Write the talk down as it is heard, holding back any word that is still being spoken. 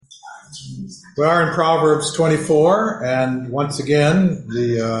We are in Proverbs 24, and once again,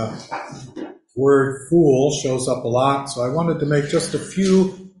 the word fool shows up a lot, so I wanted to make just a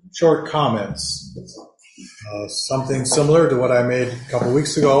few short comments. Something similar to what I made a couple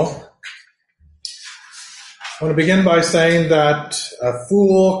weeks ago. I want to begin by saying that a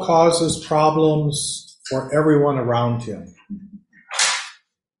fool causes problems for everyone around him.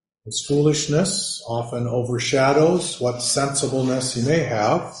 His foolishness often overshadows what sensibleness he may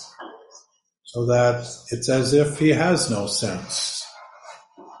have, so that it's as if he has no sense.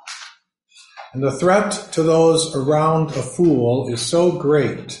 And the threat to those around a fool is so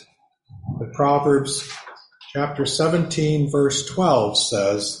great that Proverbs chapter 17, verse 12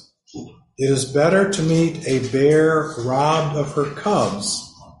 says, "It is better to meet a bear robbed of her cubs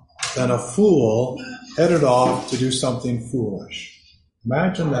than a fool headed off to do something foolish."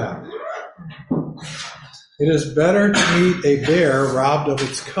 Imagine that. It is better to meet a bear robbed of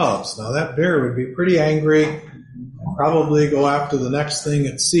its cubs. Now that bear would be pretty angry and probably go after the next thing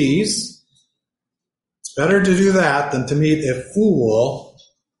it sees. It's better to do that than to meet a fool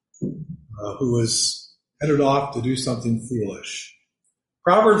who is headed off to do something foolish.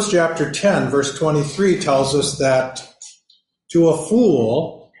 Proverbs chapter 10, verse 23 tells us that to a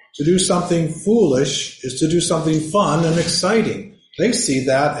fool, to do something foolish is to do something fun and exciting. They see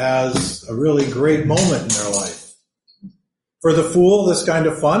that as a really great moment in their life. For the fool, this kind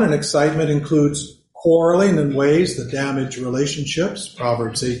of fun and excitement includes quarreling in ways that damage relationships,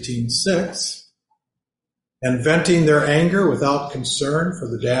 Proverbs 18:6, and venting their anger without concern for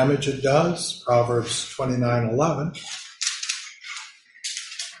the damage it does, Proverbs 29:11.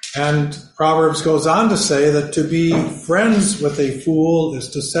 And Proverbs goes on to say that to be friends with a fool is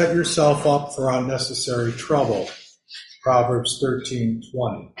to set yourself up for unnecessary trouble, Proverbs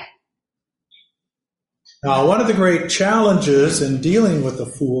 13:20. Now, one of the great challenges in dealing with a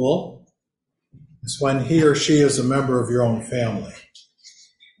fool is when he or she is a member of your own family.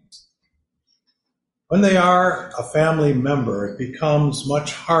 When they are a family member, it becomes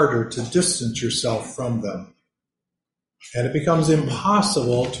much harder to distance yourself from them. And it becomes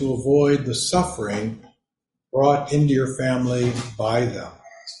impossible to avoid the suffering brought into your family by them.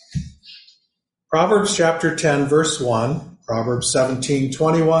 Proverbs chapter 10, verse 1, Proverbs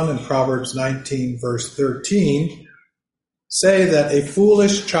 17:21, and Proverbs 19, verse 13 say that a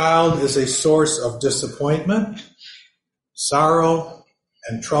foolish child is a source of disappointment, sorrow,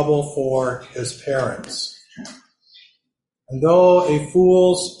 and trouble for his parents. And though a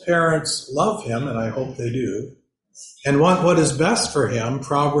fool's parents love him, and I hope they do, and want what is best for him,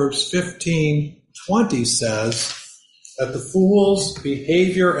 Proverbs 15:20 says that the fool's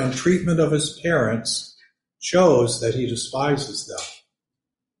behavior and treatment of his parents shows that he despises them.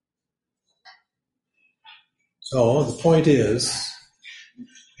 So the point is,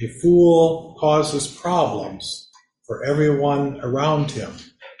 a fool causes problems for everyone around him,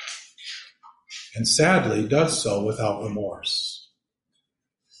 and sadly does so without remorse.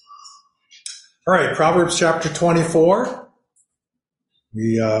 All right, Proverbs chapter 24.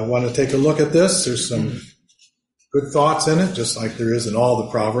 We want to take a look at this. There's some good thoughts in it, just like there is in all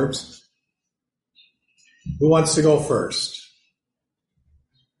the Proverbs. Who wants to go first?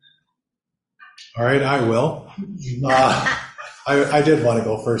 All right, I will. I did want to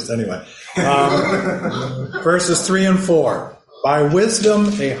go first anyway. Verses 3 and 4. By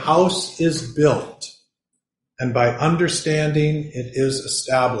wisdom a house is built, and by understanding it is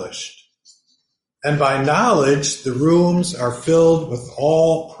established. And by knowledge the rooms are filled with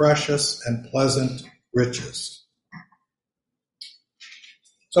all precious and pleasant riches.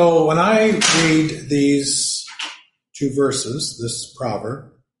 So when I read these two verses, this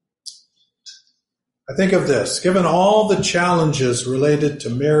proverb, I think of this. Given all the challenges related to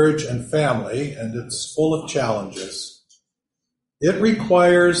marriage and family, and it's full of challenges, it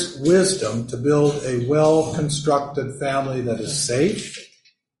requires wisdom to build a well-constructed family that is safe,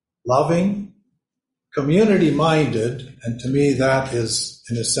 loving, community-minded, and to me that is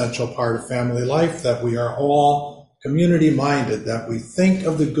an essential part of family life, that we are all community-minded, that we think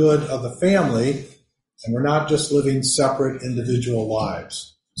of the good of the family, and we're not just living separate individual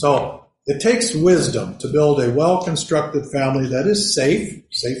lives. So it takes wisdom to build a well-constructed family that is safe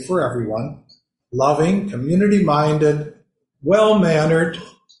for everyone, loving, community-minded, well-mannered.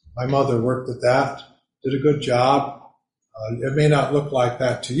 My mother worked at that, did a good job. It may not look like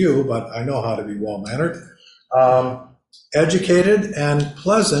that to you, but I know how to be well-mannered. Educated and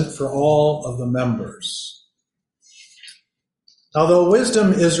pleasant for all of the members. Now, though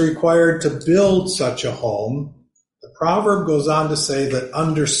wisdom is required to build such a home, the proverb goes on to say that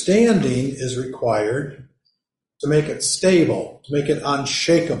understanding is required to make it stable, to make it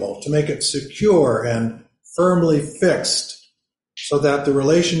unshakable, to make it secure and firmly fixed, so that the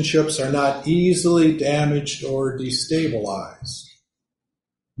relationships are not easily damaged or destabilized.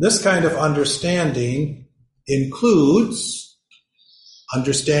 This kind of understanding includes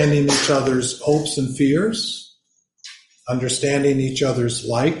understanding each other's hopes and fears, understanding each other's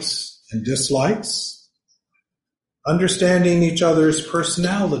likes and dislikes, understanding each other's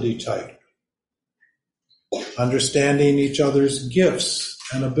personality type, understanding each other's gifts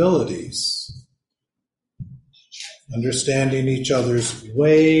and abilities, understanding each other's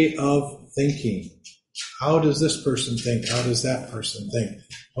way of thinking. How does this person think? How does that person think?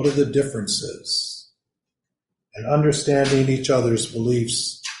 What are the differences? And understanding each other's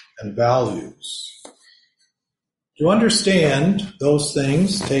beliefs and values. To understand those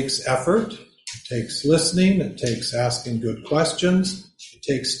things takes effort, it takes listening, it takes asking good questions, it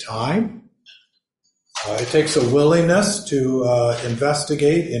takes time. It takes a willingness to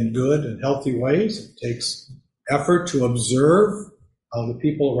investigate in good and healthy ways. It takes effort to observe how the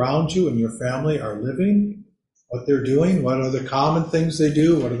people around you and your family are living, what they're doing, what are the common things they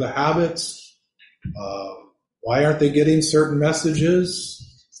do, what are the habits, why aren't they getting certain messages.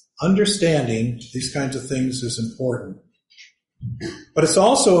 Understanding these kinds of things is important. But it's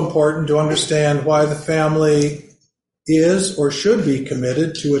also important to understand why the family is or should be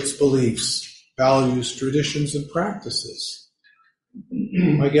committed to its beliefs, values, traditions, and practices.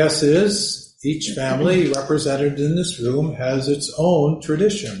 My guess is each family represented in this room has its own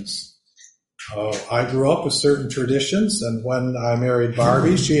traditions. I grew up with certain traditions, and when I married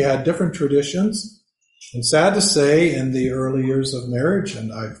Barbie, she had different traditions. And sad to say, in the early years of marriage,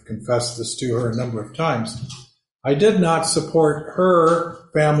 and I've confessed this to her a number of times, I did not support her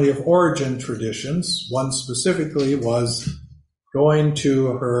family of origin traditions. One specifically was going to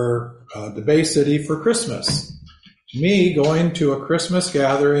her the Bay City for Christmas. To me, going to a Christmas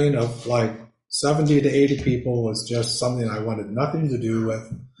gathering of like 70 to 80 people was just something I wanted nothing to do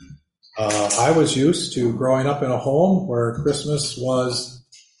with. I was used to growing up in a home where Christmas was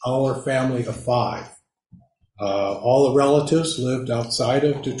our family of 5. All the relatives lived outside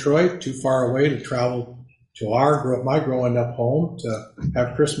of Detroit, too far away to travel to my growing up home to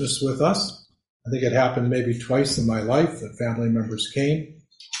have Christmas with us. I think it happened maybe twice in my life that family members came.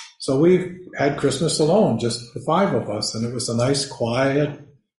 So we had Christmas alone, just the 5 of us, and it was a nice, quiet,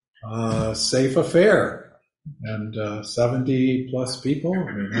 safe affair. And 70 plus people,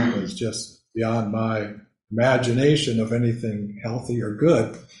 I mean, that was just beyond my imagination of anything healthy or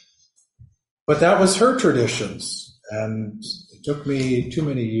good. But that was her traditions, and it took me too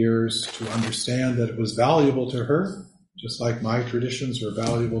many years to understand that it was valuable to her, just like my traditions were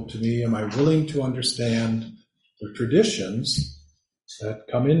valuable to me. Am I willing to understand the traditions that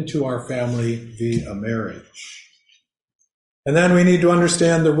come into our family via marriage? And then we need to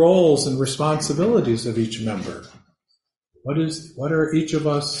understand the roles and responsibilities of each member. What are each of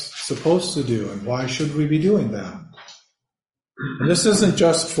us supposed to do, and why should we be doing that? And this isn't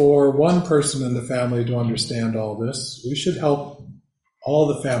just for one person in the family to understand all this. We should help all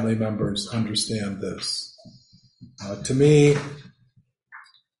the family members understand this. To me,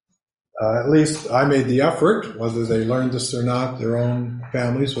 at least I made the effort. Whether they learned this or not, their own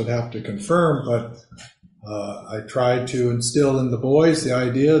families would have to confirm, but I tried to instill in the boys the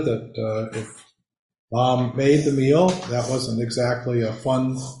idea that if Mom made the meal, that wasn't exactly a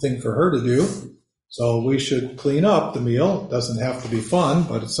fun thing for her to do. So we should clean up the meal. It doesn't have to be fun,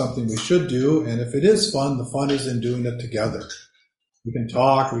 but it's something we should do. And if it is fun, the fun is in doing it together. We can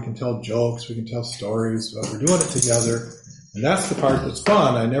talk, we can tell jokes, we can tell stories, but we're doing it together. And that's the part that's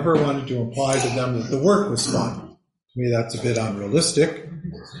fun. I never wanted to imply to them that the work was fun. To me, that's a bit unrealistic.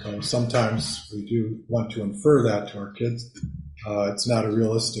 Sometimes we do want to infer that to our kids. It's not a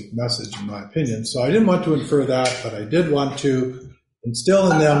realistic message, in my opinion. So I didn't want to infer that, but I did want to instill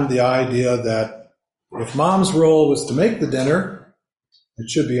in them the idea that if Mom's role was to make the dinner, it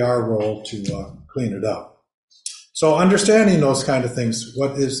should be our role to clean it up. So understanding those kind of things,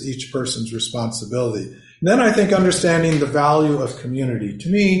 what is each person's responsibility? And then I think understanding the value of community. To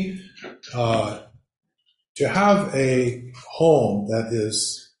me, to have a home that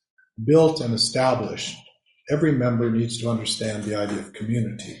is built and established, every member needs to understand the idea of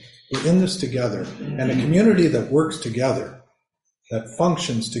community. We're in this together, and a community that works together, that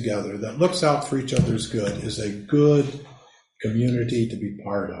functions together, that looks out for each other's good, is a good community to be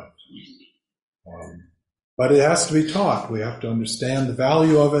part of. But it has to be taught. We have to understand the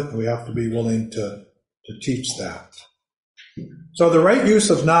value of it, and we have to be willing to teach that. So the right use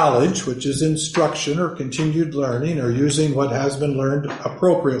of knowledge, which is instruction or continued learning, or using what has been learned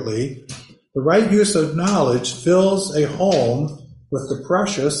appropriately, The right use of knowledge fills a home with the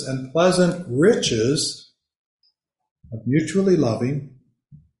precious and pleasant riches of mutually loving,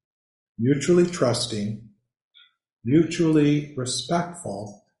 mutually trusting, mutually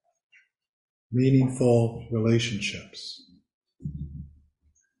respectful, meaningful relationships.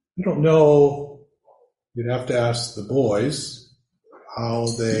 I don't know, you'd have to ask the boys how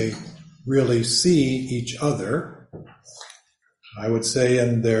they really see each other. I would say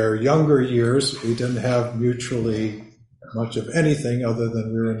in their younger years, we didn't have mutually much of anything other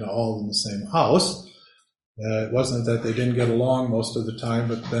than we were all in the same house. It wasn't that they didn't get along most of the time,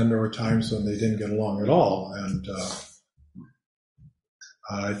 but then there were times when they didn't get along at all. And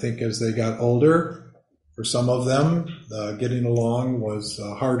I think as they got older, for some of them, getting along was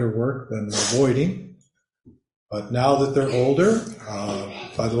harder work than avoiding. But now that they're older,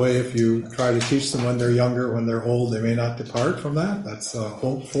 by the way, if you try to teach them when they're younger, when they're old, they may not depart from that. That's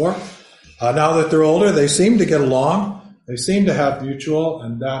hoped for. Now that they're older, they seem to get along. They seem to have mutual,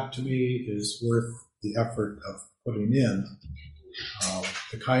 and that to me is worth the effort of putting in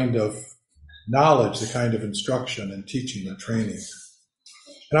the kind of knowledge, the kind of instruction and teaching and training.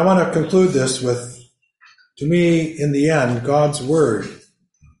 And I want to conclude this with, to me, in the end, God's Word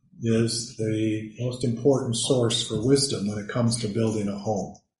is the most important source for wisdom when it comes to building a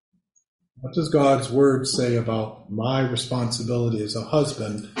home. What does God's Word say about my responsibility as a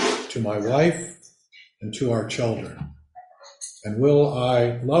husband to my wife and to our children? And will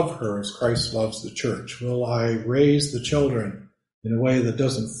I love her as Christ loves the church? Will I raise the children in a way that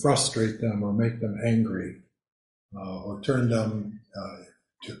doesn't frustrate them or make them angry or turn them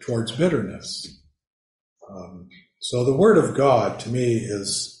towards bitterness? So the Word of God, to me,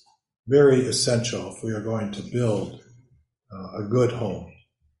 is very essential if we are going to build a good home.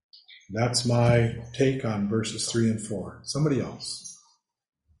 That's my take on verses 3 and 4. Somebody else.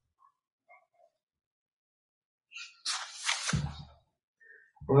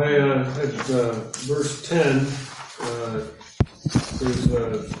 Well, at verse 10,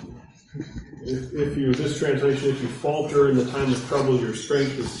 this translation, if you falter in the time of trouble, your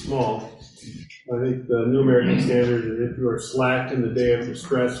strength is small. I think the New American Standard is if you are slack in the day of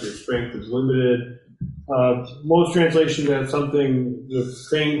distress, your strength is limited. Most translations have something with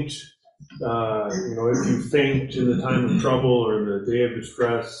faint. If you faint in the time of trouble or in the day of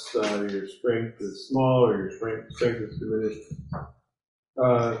distress, your strength is small or your strength is diminished.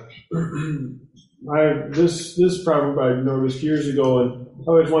 This proverb I noticed years ago, and I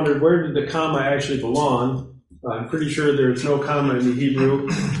always wondered, where did the comma actually belong? I'm pretty sure there's no comma in the Hebrew,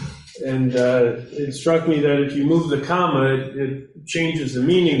 and it struck me that if you move the comma, it changes the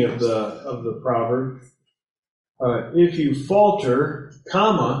meaning of the proverb. If you falter,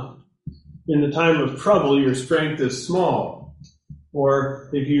 comma, in the time of trouble, your strength is small. Or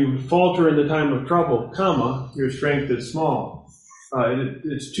if you falter in the time of trouble, comma, your strength is small.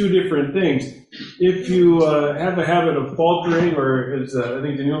 It's two different things. If you have a habit of faltering, or as I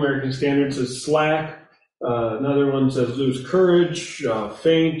think the New American Standard says slack, another one says lose courage,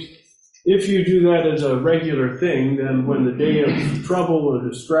 faint. If you do that as a regular thing, then when the day of trouble or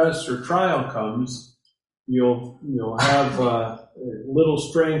distress or trial comes, you'll have little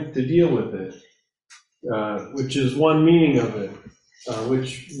strength to deal with it, which is one meaning of it,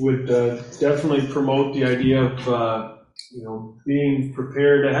 which would definitely promote the idea of being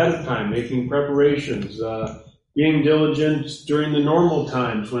prepared ahead of time, making preparations, being diligent during the normal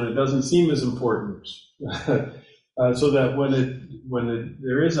times when it doesn't seem as important, so that when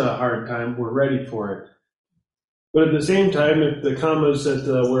there is a hard time, we're ready for it. But at the same time, if the commas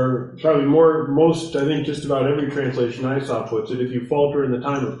that were probably most, I think just about every translation I saw puts it, if you falter in the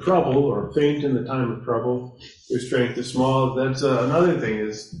time of trouble or faint in the time of trouble, your strength is small. That's another thing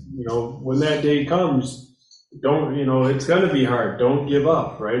is, when that day comes, it's going to be hard. Don't give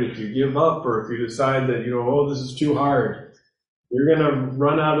up, right? If you give up or if you decide that, this is too hard, you're going to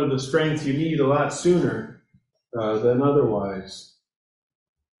run out of the strength you need a lot sooner than otherwise.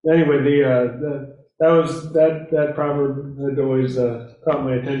 Anyway, that proverb had always caught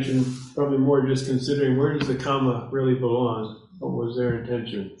my attention, probably more just considering where does the comma really belong? What was their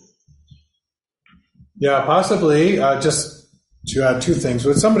intention? Yeah, possibly just to add two things.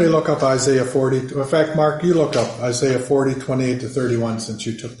 Would somebody look up Isaiah 40? In fact, Mark, you look up Isaiah 40, 28 to 31 since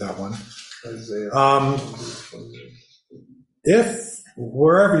you took that one. If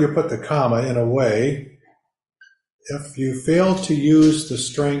wherever you put the comma, in a way, if you fail to use the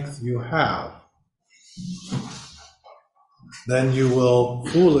strength you have, then you will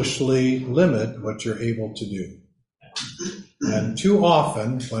foolishly limit what you're able to do. And too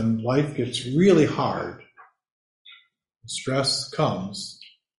often, when life gets really hard, stress comes,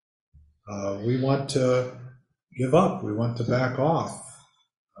 we want to give up. We want to back off.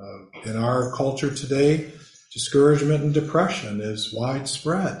 In our culture today, discouragement and depression is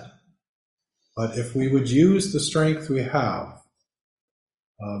widespread. But if we would use the strength we have,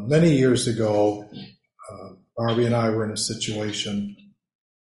 many years ago, Barbie and I were in a situation,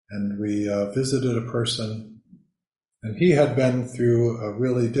 and we visited a person, and he had been through a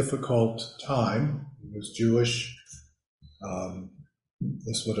really difficult time. He was Jewish.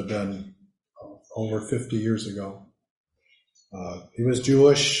 This would have been over 50 years ago. He was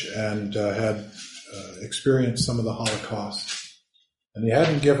Jewish and had experienced some of the Holocaust. And he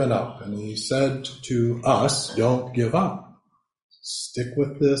hadn't given up. And he said to us, don't give up. Stick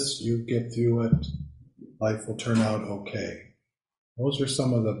with this. You get through it. Life will turn out okay. Those are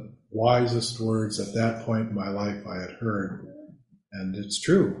some of the wisest words at that point in my life I had heard. And it's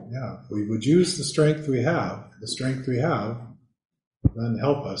true. Yeah. If we would use the strength we have, then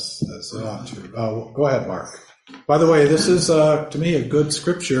help us as it ought to. Go ahead, Mark. By the way, this is, to me, a good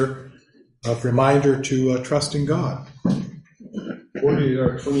scripture of reminder to trust in God.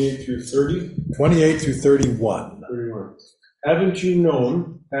 28 through 30? 28 through 31. 31. Haven't you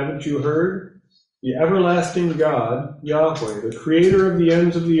known, haven't you heard? The everlasting God, Yahweh, the creator of the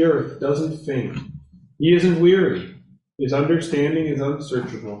ends of the earth, doesn't faint. He isn't weary. His understanding is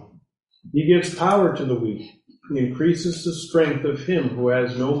unsearchable. He gives power to the weak. He increases the strength of him who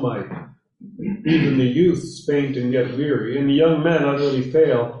has no might. Even the youths faint and get weary, and the young men utterly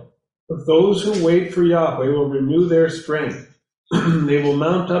fail. But those who wait for Yahweh will renew their strength. They will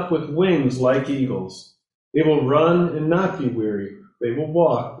mount up with wings like eagles. They will run and not be weary. They will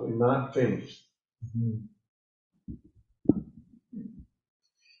walk and not faint.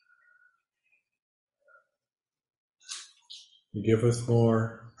 He giveth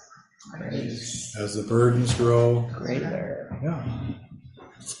more. As the burdens grow greater. Yeah.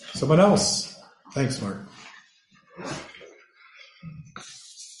 Someone else. Thanks, Mark. I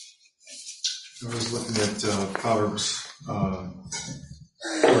was looking at Proverbs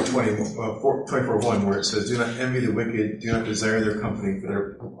 24:1, where it says, "Do not envy the wicked, do not desire their company, for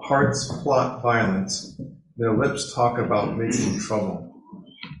their hearts plot violence, their lips talk about making trouble."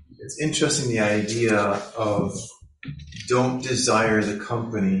 It's interesting, the idea of don't desire the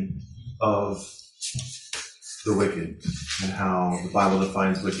company of the wicked, and how the Bible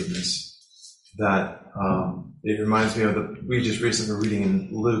defines wickedness. That it reminds me of we just recently were reading in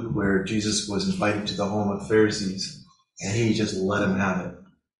Luke where Jesus was invited to the home of Pharisees, and he just let him have it.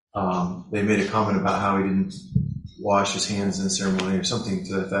 They made a comment about how he didn't wash his hands in the ceremony or something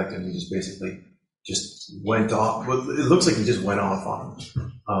to the effect, and he just basically just went off. Well, it looks like he just went off on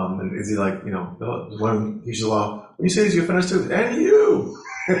him. And is he like, when he should allow, when you say this, you offend us too, and you.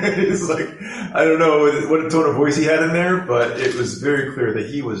 It's like, I don't know what tone of voice he had in there, but it was very clear that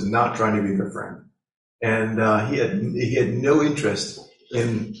he was not trying to be their friend. And he had no interest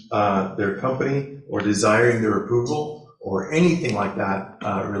in their company or desiring their approval or anything like that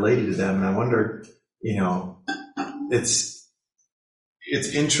related to them. And I wonder, it's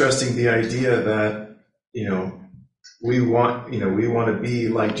interesting, the idea that, we want to be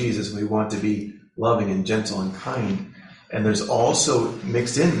like Jesus. We want to be loving and gentle and kind. And there's also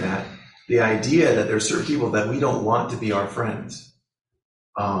mixed in that the idea that there are certain people that we don't want to be our friends.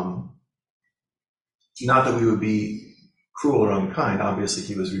 Not that we would be cruel or unkind. Obviously,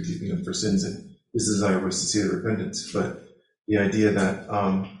 he was rebuking them for sins, and his desire was to see their repentance. But the idea that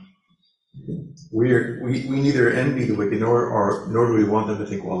we neither envy the wicked nor do we want them to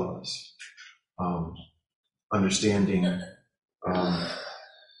think well of us. Understanding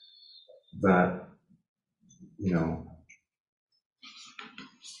that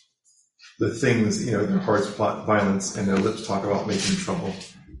the things, their hearts plot violence and their lips talk about making trouble,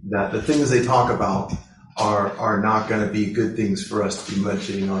 that the things they talk about are not going to be good things for us to be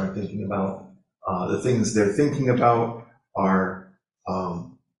meditating on or thinking about. The things they're thinking about are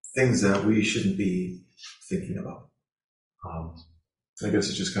things that we shouldn't be thinking about. I guess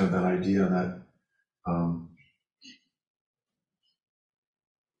it's just kind of that idea that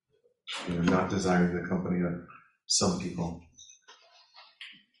not desiring the company of some people.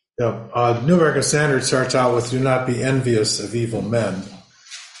 Yeah, New American Standard starts out with, "Do not be envious of evil men."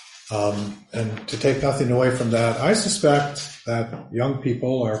 And to take nothing away from that, I suspect that young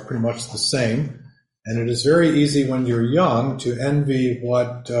people are pretty much the same. And it is very easy when you're young to envy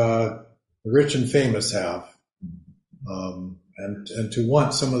what the rich and famous have, and to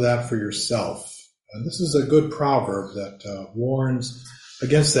want some of that for yourself. And this is a good proverb that warns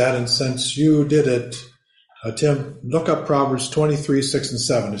against that. And since you did it, Tim, look up Proverbs 23, 6 and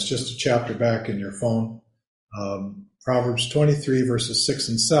 7. It's just a chapter back in your phone. Proverbs 23, verses 6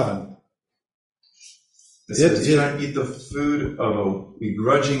 and 7. It says, do not eat the food of a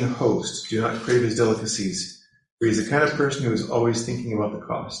begrudging host. Do not crave his delicacies. For he's the kind of person who is always thinking about the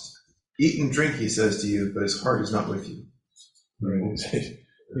cost. Eat and drink, he says to you, but his heart is not with you. Right.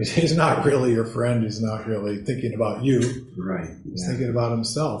 He's not really your friend. He's not really thinking about you. Right. He's thinking about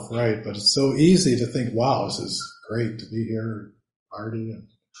himself. Right. But it's so easy to think, wow, this is great to be here, party. And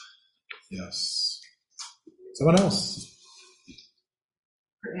yes. Someone else.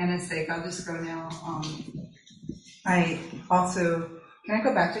 For Anna's sake, I'll just go now. I also, can I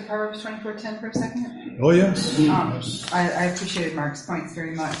go back to Proverbs 24:10 for a second? Oh, yes. I appreciated Mark's points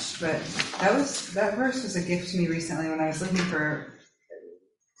very much, but that verse was a gift to me recently when I was looking for,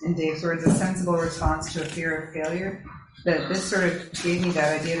 in Dave's words, a sensible response to a fear of failure. That this sort of gave me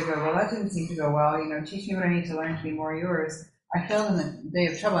that idea to go, well, that didn't seem to go well. Teach me what I need to learn to be more yours. I failed in the day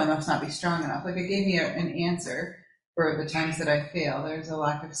of trouble. I must not be strong enough. Like, it gave me an answer for the times that I fail. There's a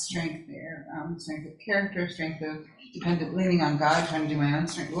lack of strength there, strength of character, strength of leaning on God, trying to do my own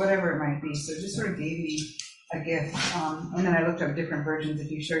strength, whatever it might be. So it just sort of gave me a gift. And then I looked up different versions. If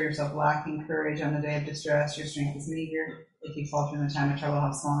you show yourself lacking courage on the day of distress, your strength is meager. If you falter in the time of trouble,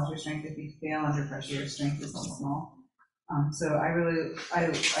 how small is your strength? If you fail under pressure, your strength is small. So I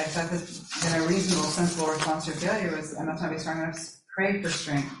thought that then a reasonable, sensible response to failure was, I must not be strong enough to pray for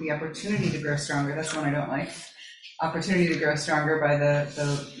strength, the opportunity to grow stronger. That's the one I don't like. Opportunity to grow stronger by the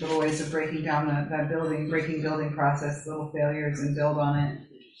little ways of breaking down that building process, little failures, and build on it.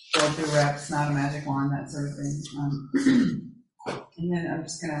 Build through reps, not a magic wand, that sort of thing. And then I'm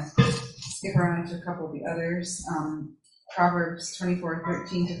just going to skip around to a couple of the others. Proverbs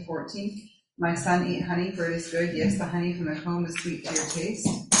 24:13-14. My son, eat honey, for it is good. Yes, the honey from the comb is sweet to your taste.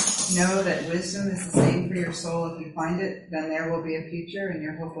 Know that wisdom is the same for your soul. If you find it, then there will be a future, and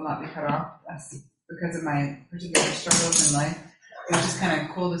your hope will not be cut off. That's because of my particular struggles in life. It was just kind of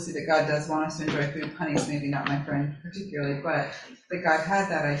cool to see that God does want us to enjoy food. Honey is maybe not my friend particularly, but that God had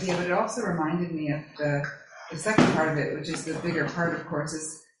that idea. But it also reminded me of the second part of it, which is the bigger part, of course,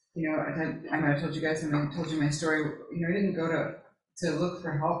 is, I might have told you guys when I told you my story, I didn't go to look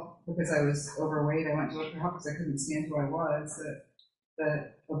for help because I was overweight. I went to look for help because I couldn't stand who I was.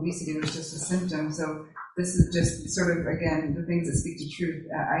 The obesity was just a symptom. So this is just sort of, again, the things that speak to truth.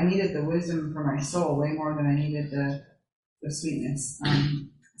 I needed the wisdom for my soul way more than I needed the sweetness.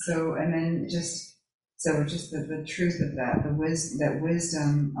 Just the truth of that, that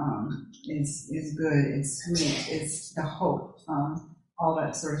wisdom is good, it's sweet, it's the hope, all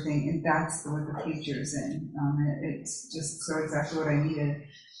that sort of thing, and that's what the future's in. It's just so exactly what I needed.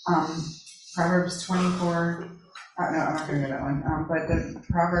 Proverbs 24. No, I'm not going to go that one. But the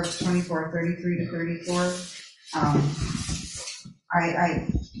Proverbs 24:33-34. I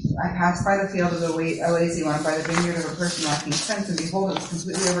passed by the field of a lazy one, by the vineyard of a person lacking sense, and behold, it was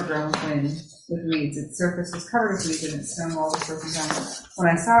completely overgrown with weeds. Its surface was covered with weeds, and its stone wall was broken down. When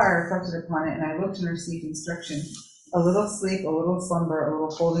I saw it, I reflected upon it, and I looked and received instruction. A little sleep, a little slumber, a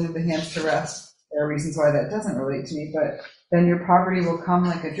little folding of the hands to rest. There are reasons why that doesn't relate to me, but then your poverty will come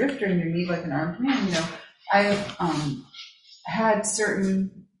like a drifter, and your need like an armed man. I've had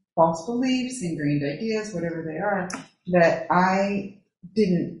certain false beliefs, ingrained ideas, whatever they are, that I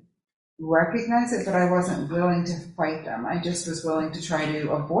didn't recognize it, but I wasn't willing to fight them. I just was willing to try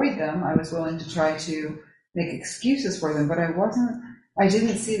to avoid them. I was willing to try to make excuses for them, but I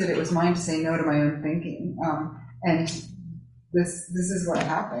didn't see that it was mine to say no to my own thinking. And this is what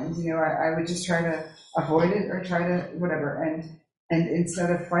happens. I would just try to avoid it or try to whatever. And instead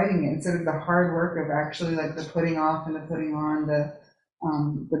of fighting it, instead of the hard work of actually like the putting off and the putting on, the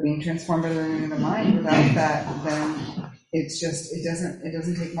being transformed by the renewing of the mind, without that, then it's just, it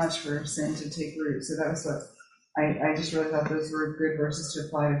doesn't take much for sin to take root. So that was what I just really thought those were good verses to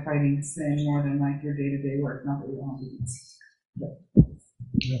apply to fighting sin more than like your day-to-day work. Not that we don't do this.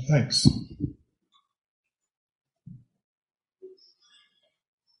 Yeah, thanks.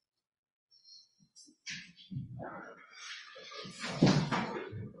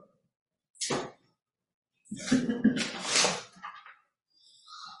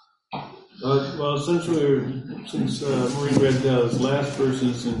 Since Maureen read those last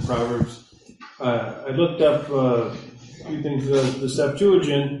verses in Proverbs, I looked up a few things. The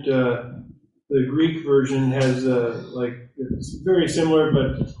Septuagint, the Greek version, has it's very similar,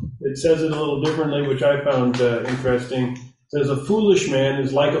 but it says it a little differently, which I found interesting. It says, "A foolish man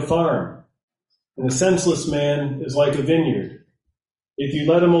is like a farm, and a senseless man is like a vineyard. If you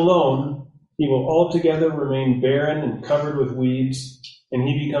let him alone, he will altogether remain barren and covered with weeds, and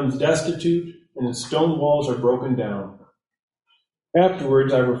he becomes destitute, and his stone walls are broken down.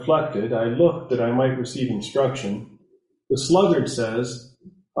 Afterwards I reflected, I looked that I might receive instruction. The sluggard says,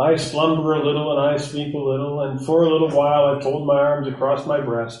 I slumber a little and I sleep a little, and for a little while I fold my arms across my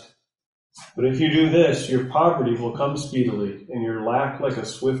breast. But if you do this, your poverty will come speedily, and your lack like a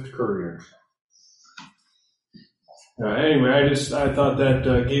swift courier. Anyway, I thought that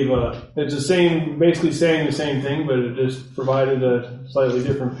it's the same, basically saying the same thing, but it just provided a slightly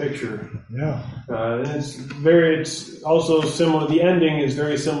different picture. Yeah. And it's also similar, the ending is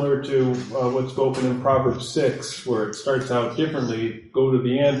very similar to what's spoken in Proverbs 6, where it starts out differently. Go to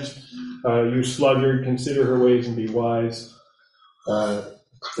the ant, you sluggard, consider her ways and be wise.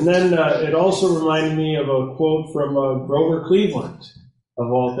 And then it also reminded me of a quote from Grover Cleveland,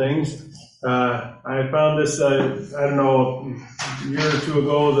 of all things. I found this, I don't know, a year or two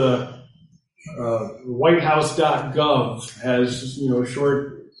ago, the whitehouse.gov has,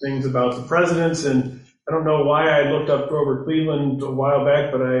 short things about the presidents, and I don't know why I looked up Grover Cleveland a while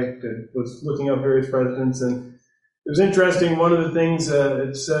back, but I was looking up various presidents, and it was interesting. One of the things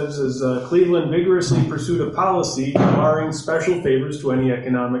it says is Cleveland vigorously pursued a policy barring special favors to any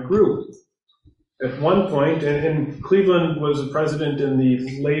economic group. At one point, and Cleveland was a president in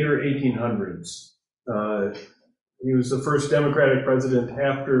the later 1800s. He was the first Democratic president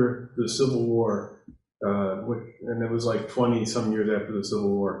after the Civil War, and it was like 20-some years after the Civil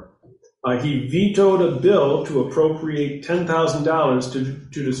War. He vetoed a bill to appropriate $10,000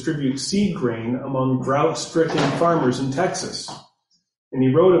 to distribute seed grain among drought-stricken farmers in Texas. And he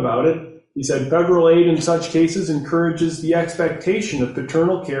wrote about it. He said, federal aid in such cases encourages the expectation of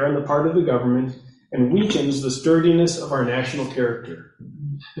paternal care on the part of the government and weakens the sturdiness of our national character.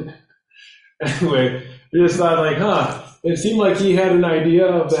 Anyway, I just thought, it seemed like he had an idea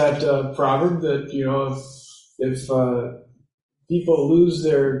of that proverb that, if people lose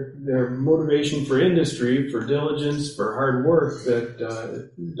their motivation for industry, for diligence, for hard work, that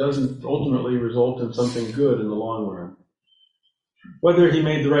it doesn't ultimately result in something good in the long run. Whether he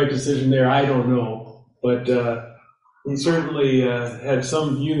made the right decision there, I don't know, but he certainly had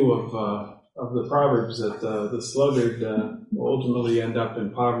some view of the Proverbs that the sluggard will ultimately end up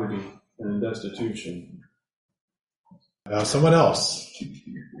in poverty and destitution. Someone else.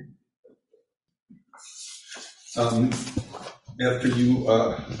 After you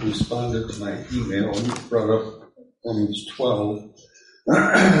responded to my email, you brought up Romans 12,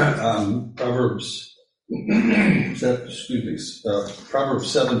 Proverbs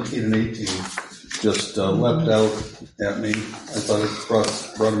 17 and 18 just leapt out at me. I thought it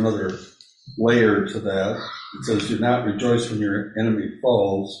brought another layer to that. It says, do not rejoice when your enemy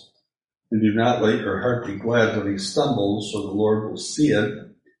falls, and do not let your heart be glad when he stumbles, so the Lord will see it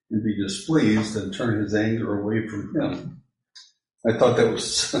and be displeased and turn his anger away from him. I thought that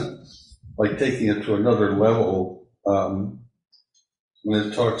was like taking it to another level when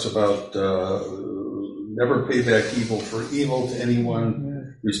it talks about never pay back evil for evil to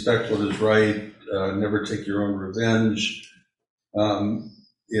anyone, respect what is right, never take your own revenge.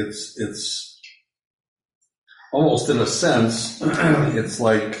 It's almost in a sense, it's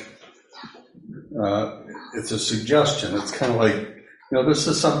like it's a suggestion. It's kind of like, this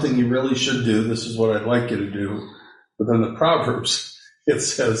is something you really should do. This is what I'd like you to do. But then the Proverbs, it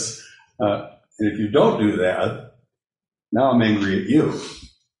says, and if you don't do that, now I'm angry at you.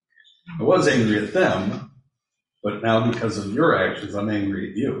 I was angry at them, but now because of your actions, I'm angry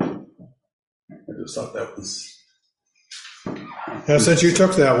at you. I just thought that was... Yeah, since you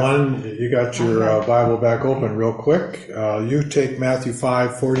took that one, you got your Bible back open real quick. You take Matthew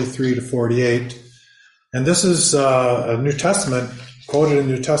 5:43 to 48. And this is a New Testament, quoted in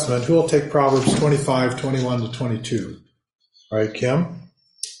the New Testament. Who will take Proverbs 25:21 to 22? All right, Kim?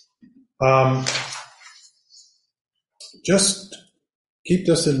 Just keep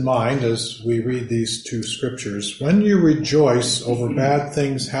this in mind as we read these two scriptures. When you rejoice over bad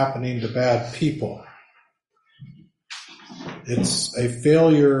things happening to bad people, it's a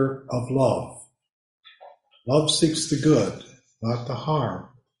failure of love. Love seeks the good, not the harm.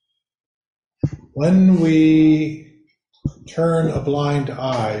 When we turn a blind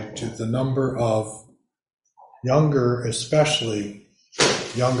eye to the number of especially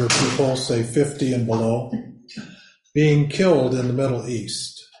younger people, say 50 and below, being killed in the Middle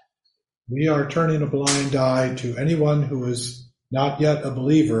East, we are turning a blind eye to anyone who is not yet a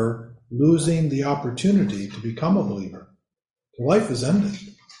believer losing the opportunity to become a believer. Life is ended.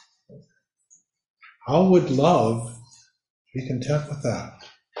 How would love be content with that?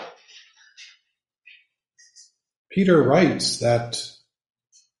 Peter writes that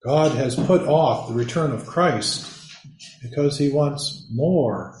God has put off the return of Christ because he wants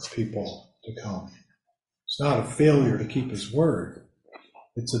more people to come. It's not a failure to keep his word.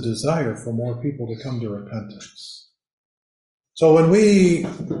 It's a desire for more people to come to repentance. So when we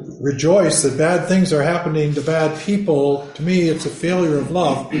rejoice that bad things are happening to bad people, to me it's a failure of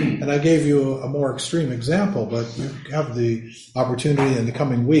love. And I gave you a more extreme example, but you have the opportunity in the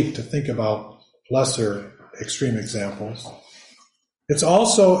coming week to think about lesser extreme examples. It's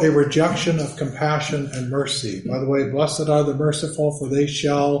also a rejection of compassion and mercy. By the way, blessed are the merciful, for they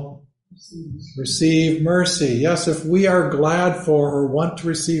shall receive mercy. Yes, if we are glad for or want to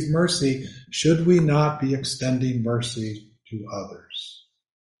receive mercy, should we not be extending mercy to others?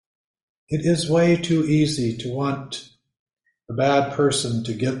 It is way too easy to want a bad person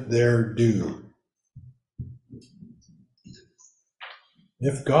to get their due.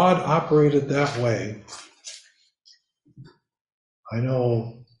 If God operated that way, I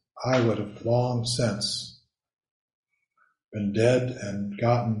know I would have long since been dead and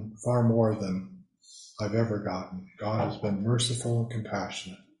gotten far more than I've ever gotten. God has been merciful and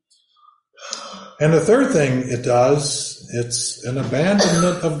compassionate. And the third thing it does, it's an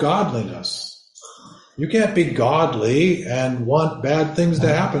abandonment of godliness. You can't be godly and want bad things to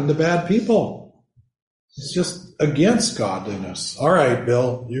happen to bad people. It's just against godliness. All right,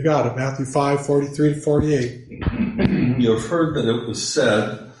 Bill, you got it. Matthew 5:43-48. You have heard that it was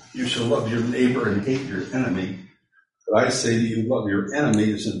said, you shall love your neighbor and hate your enemy. But I say that you love your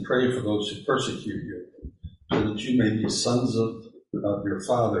enemies and pray for those who persecute you, so that you may be sons of your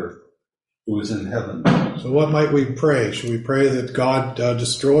Father who is in heaven. So what might we pray? Should we pray that God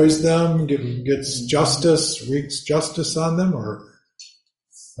destroys them, gets justice, wreaks justice on them? Or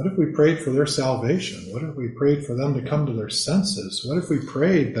what if we prayed for their salvation? What if we prayed for them to come to their senses? What if we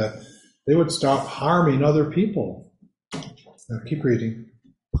prayed that they would stop harming other people? Now, keep reading.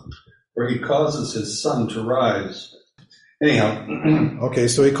 For he causes his sun to rise. Anyhow. Okay,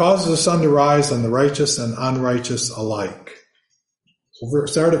 so he causes the sun to rise on the righteous and unrighteous alike. So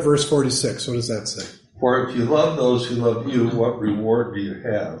start at verse 46. What does that say? For if you love those who love you, what reward do you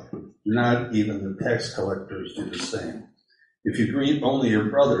have? Not even the tax collectors do the same. If you greet only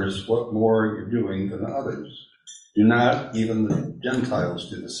your brothers, what more are you doing than others? Do not even the Gentiles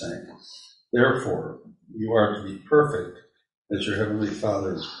do the same? Therefore, you are to be perfect as your heavenly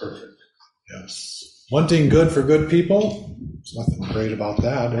Father is perfect. Yes. Wanting good for good people, there's nothing great about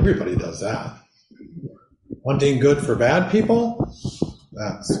that. Everybody does that. Wanting good for bad people,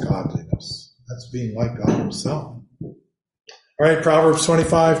 that's godliness. That's being like God himself. All right, Proverbs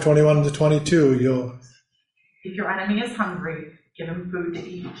 25:21-22. If your enemy is hungry, give him food to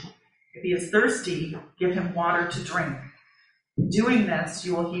eat. If he is thirsty, give him water to drink. Doing this,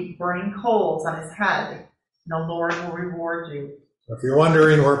 you will heap burning coals on his head, and the Lord will reward you. If you're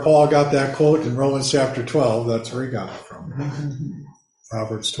wondering where Paul got that quote in Romans chapter 12, that's where he got it from.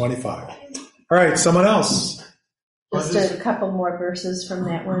 Proverbs 25. All right, someone else. Just a couple more verses from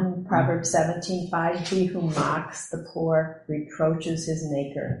that one. Proverbs 17:5. He who mocks the poor reproaches his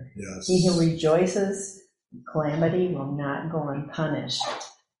maker. Yes. He who rejoices in calamity will not go unpunished.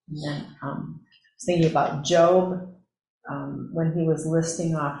 And then I was thinking about Job when he was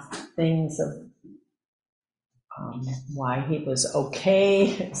listing off things of why he was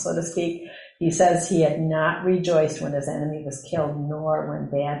okay, so to speak. He says he had not rejoiced when his enemy was killed, nor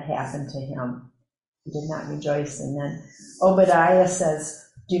when bad happened to him. He did not rejoice. And then Obadiah says,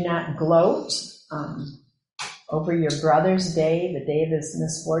 do not gloat over your brother's day, the day of his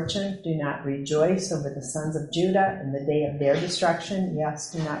misfortune. Do not rejoice over the sons of Judah in the day of their destruction.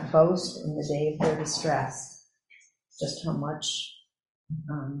 Yes, do not boast in the day of their distress. Just how much,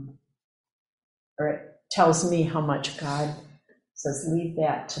 or it tells me how much God says, leave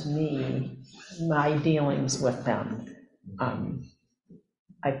that to me, my dealings with them.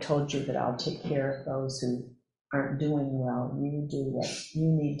 I've told you that I'll take care of those who aren't doing well. You do what you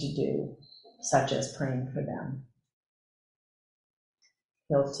need to do, such as praying for them.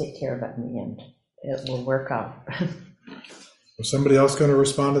 He'll take care of it in the end. It will work out. Was somebody else going to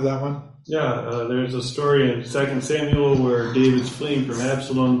respond to that one? Yeah, there's a story in 2 Samuel where David's fleeing from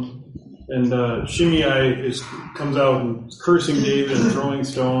Absalom, and Shimei comes out and is cursing David and throwing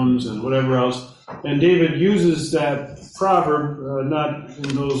stones and whatever else. And David uses that proverb, not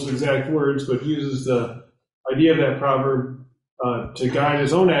in those exact words, but uses the idea of that proverb to guide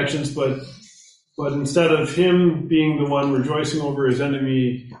his own actions. But instead of him being the one rejoicing over his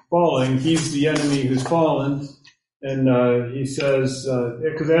enemy falling, he's the enemy who's fallen. And he says,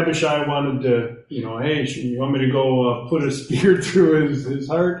 because Abishai wanted to, hey, you want me to go put a spear through his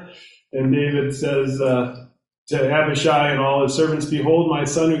heart? And David says to Abishai and all his servants, behold, my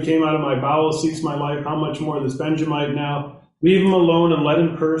son who came out of my bowels seeks my life. How much more this Benjamite now? Leave him alone and let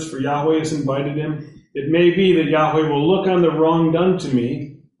him curse, for Yahweh has invited him. It may be that Yahweh will look on the wrong done to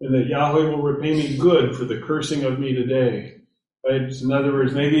me, and that Yahweh will repay me good for the cursing of me today. Right? So in other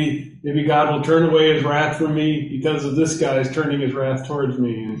words, maybe God will turn away his wrath from me because of this guy's turning his wrath towards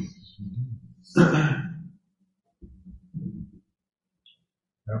me. Yeah,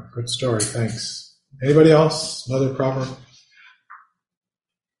 good story. Thanks. Anybody else? Another proverb?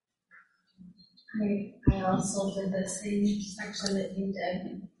 I also did the same section that you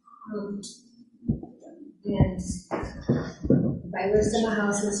did. And by wisdom a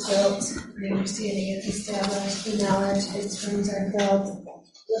house is built, by understanding is established, in knowledge its springs are filled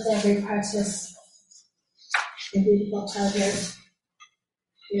with every precious and beautiful treasure.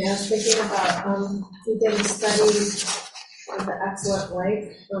 And I was thinking about, we did a study of the excellent life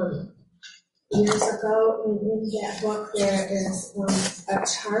years ago, and in that book there is a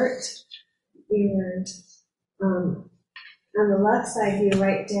chart, and on the left side you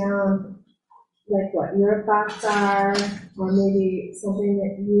write down like what your thoughts are, or maybe something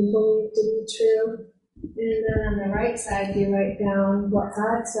that you believe to be true. And then on the right side, you write down what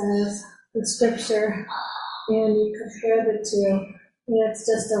God says, the scripture, and you compare the two. And it's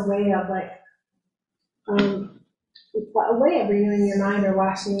just a way of renewing your mind or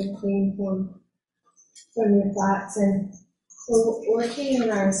washing it clean from your thoughts. And so working on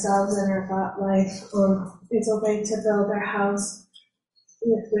ourselves and our thought life is a way to build our house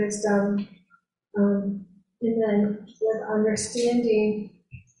with wisdom. And then with understanding,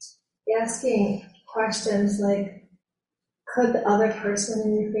 asking questions like, could the other person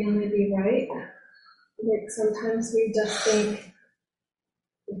in your family be right? Like sometimes we just think,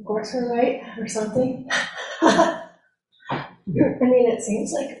 of course we're right, or something. I mean, it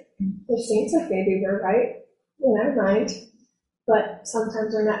seems like maybe we're right in our mind, but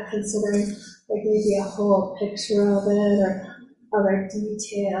sometimes we're not considering like maybe a whole picture of it or other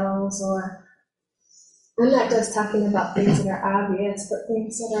details, or I'm not just talking about things that are obvious, but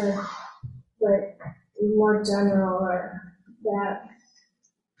things that are like more general,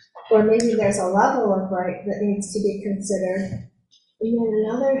 or maybe there's a level of right that needs to be considered. And then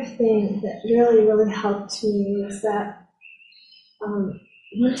another thing that really, really helped me is that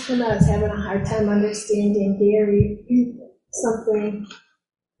one time I was having a hard time understanding Gary something,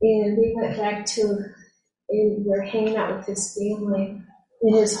 and we went back to, and we were hanging out with his family.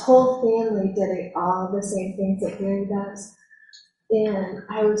 And his whole family did all the same things that Gary does. And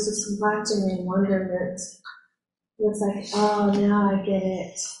I was just watching in wonderment. It was like, oh, now I get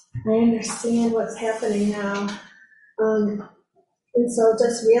it. I understand what's happening now. And so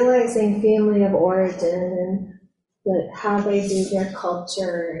just realizing family of origin and how they do their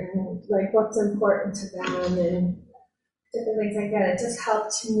culture and like what's important to them and different things like that, it just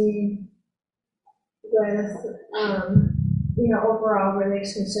helped me with overall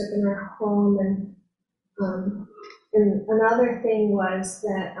relationship in our home. And another thing was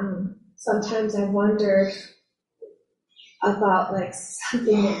that sometimes I wondered about like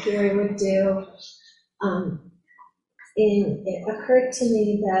something that Gary would do, and it occurred to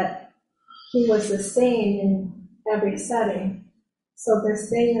me that he was the same in every setting. So this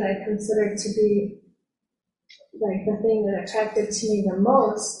thing that I considered to be like the thing that attracted to me the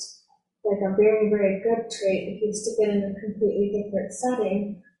most, like a very, very good trait, if you stick it in a completely different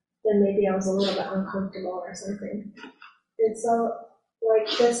setting, then maybe I was a little bit uncomfortable or something. And so, like,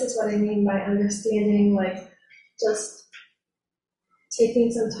 this is what I mean by understanding, like, just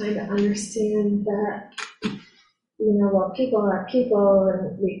taking some time to understand that, people are people,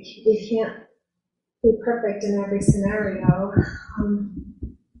 and we can't be perfect in every scenario. And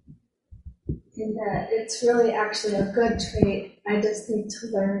that it's really actually a good trait. I just need to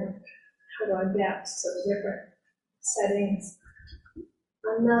learn how to adapt to the different settings.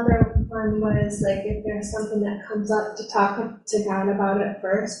 Another one was like if there's something that comes up, to talk to God about it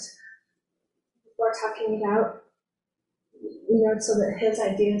first before talking it out, so that his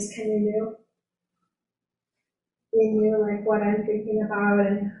ideas can renew like what I'm thinking about,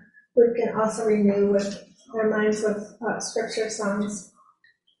 and we can also renew with our minds with scripture songs.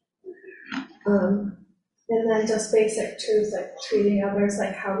 And then just basic truths like treating others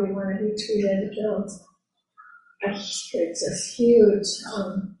like how we want to be treated builds. It's just huge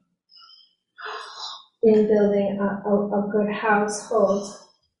in building a good household.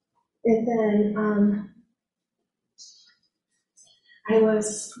 And then I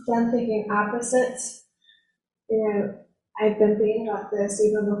was then thinking opposites. I've been thinking about this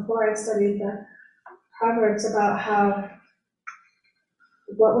even before I studied the Proverbs about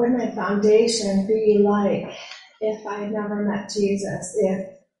what would my foundation be like if I had never met Jesus, if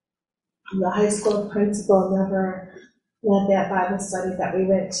the high school principal never led that Bible study that we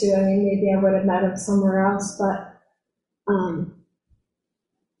went to. I mean, maybe I would have met him somewhere else, but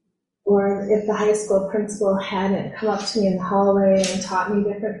or if the high school principal hadn't come up to me in the hallway and taught me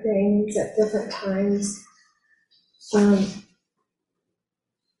different things at different times.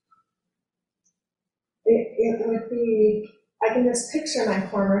 It would be, I can just picture my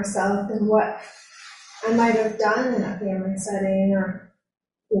former self and what I might have done in a family setting, or,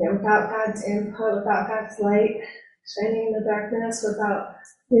 without God's input, without God's light shining in the darkness, without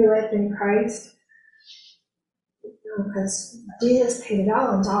new life in Christ. Because Jesus paid it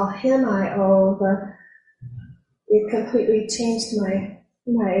all, and to all Him I owe. It completely changed my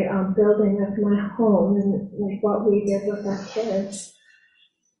building of my home and like what we did with our kids.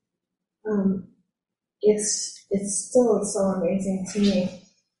 It's still so amazing to me.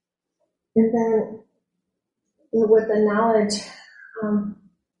 And then with the knowledge,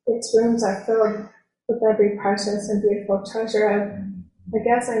 its rooms are filled with every precious and beautiful treasure. I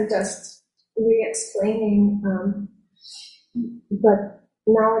guess I'm just re-explaining the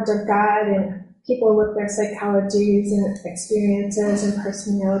knowledge of God and people with their psychologies and experiences and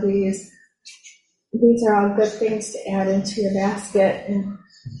personalities. These are all good things to add into your basket. And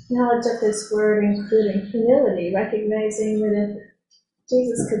knowledge of His Word, including humility, recognizing that if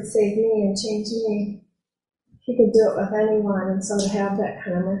Jesus could save me and change me, He could do it with anyone, and so to have that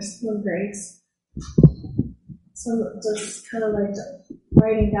kind of mercy and grace. So just kind of like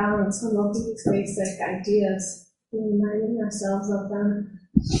writing down some of these basic ideas and reminding ourselves of them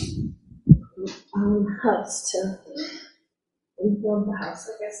helps to build the house,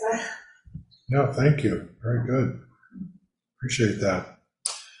 I guess. Yeah, thank you. Very good. Appreciate that.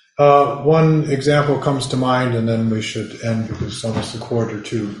 One example comes to mind, and then we should end because it's almost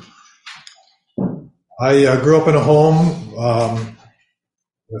 1:45. I grew up in a home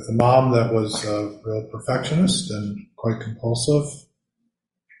with a mom that was a real perfectionist and quite compulsive.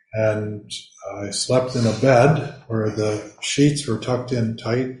 And I slept in a bed where the sheets were tucked in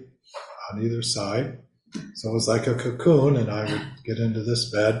tight on either side. So it was like a cocoon, and I would get into this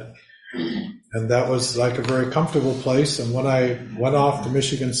bed. And that was like a very comfortable place. And when I went off to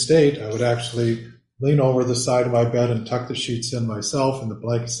Michigan State, I would actually lean over the side of my bed and tuck the sheets in myself and the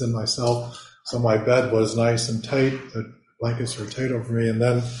blankets in myself. So my bed was nice and tight. The blankets were tight over me. And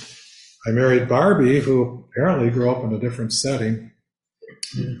then I married Barbie, who apparently grew up in a different setting.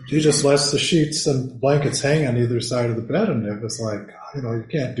 She just lets the sheets and blankets hang on either side of the bed. And it was like, you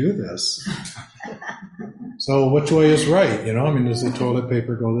can't do this. So which way is right? Does the toilet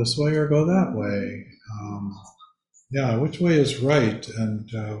paper go this way or go that way? Which way is right? And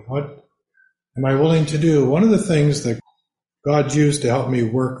what am I willing to do? One of the things that God used to help me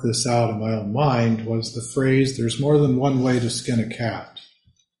work this out in my own mind was the phrase, there's more than one way to skin a cat.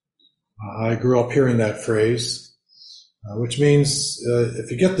 I grew up hearing that phrase, which means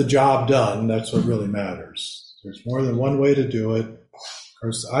if you get the job done, that's what really matters. There's more than one way to do it. Of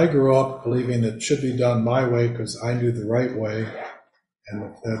course, I grew up believing it should be done my way because I knew the right way.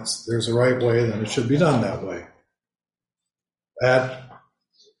 And if there's a right way, then it should be done that way. At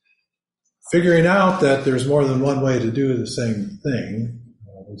figuring out that there's more than one way to do the same thing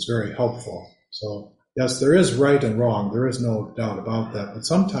was very helpful. So, yes, there is right and wrong. There is no doubt about that. But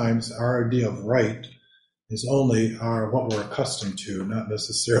sometimes our idea of right is only what we're accustomed to, not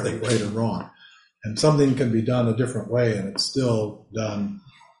necessarily right or wrong. And something can be done a different way, and it's still done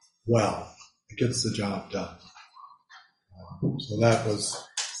well. It gets the job done. So that was,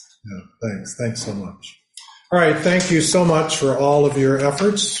 thanks so much. All right, thank you so much for all of your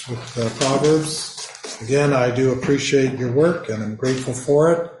efforts with Proverbs. Again, I do appreciate your work, and I'm grateful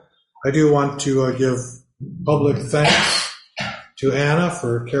for it. I do want to give public thanks to Anna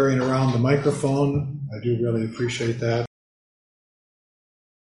for carrying around the microphone. I do really appreciate that.